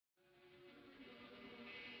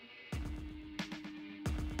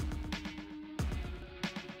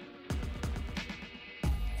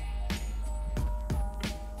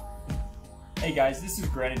Hey guys, this is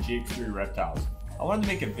Granite GX3 Reptiles. I wanted to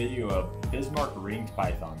make a video of Bismarck Ringed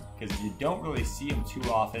Python because you don't really see them too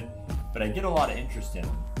often, but I get a lot of interest in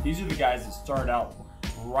them. These are the guys that start out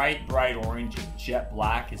bright orange and jet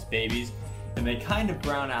black as babies, and they kind of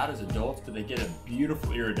brown out as adults, but they get a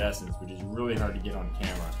beautiful iridescence, which is really hard to get on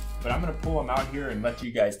camera. But I'm going to pull them out here and let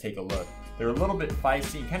you guys take a look. They're a little bit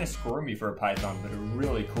feisty and kind of squirmy for a python, but a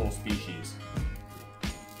really cool species.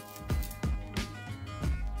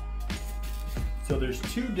 So there's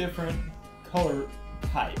two different color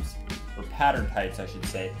types, or pattern types I should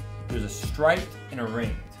say. There's a striped and a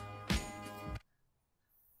ringed.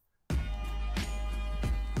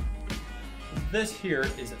 This here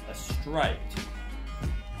is a striped.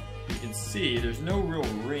 You can see there's no real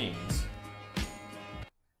rings,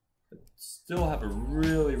 but still have a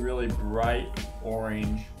really bright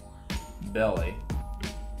orange belly.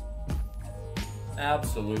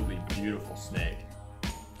 Absolutely beautiful snake.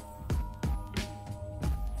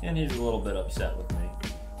 And he's a little bit upset with me.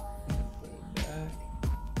 Put it back.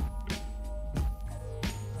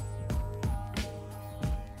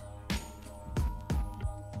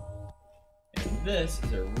 And this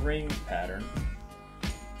is a ring pattern.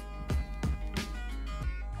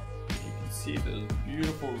 You can see those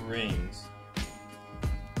beautiful rings.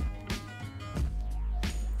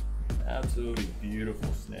 Absolutely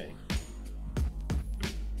beautiful snake.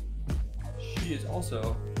 She is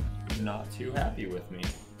also not too happy with me.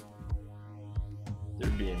 They're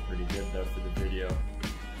being pretty good though for the video.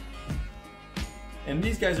 And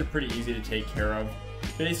these guys are pretty easy to take care of.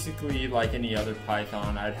 Basically, like any other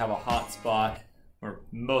python, I'd have a hot spot, or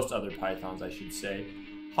most other pythons I should say,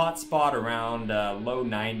 hot spot around low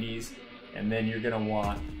 90s, and then you're gonna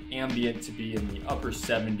want ambient to be in the upper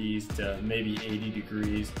 70s to maybe 80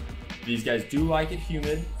 degrees. These guys do like it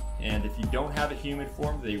humid, and if you don't have it humid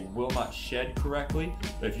for them, they will not shed correctly.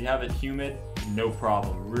 But if you have it humid, no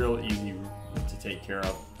problem, real easy to take care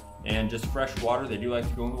of. And just fresh water, they do like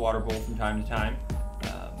to go in the water bowl from time to time.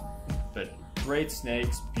 But great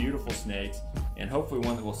snakes, beautiful snakes, and hopefully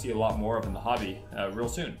one that we'll see a lot more of in the hobby real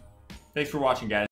soon. Thanks for watching, guys.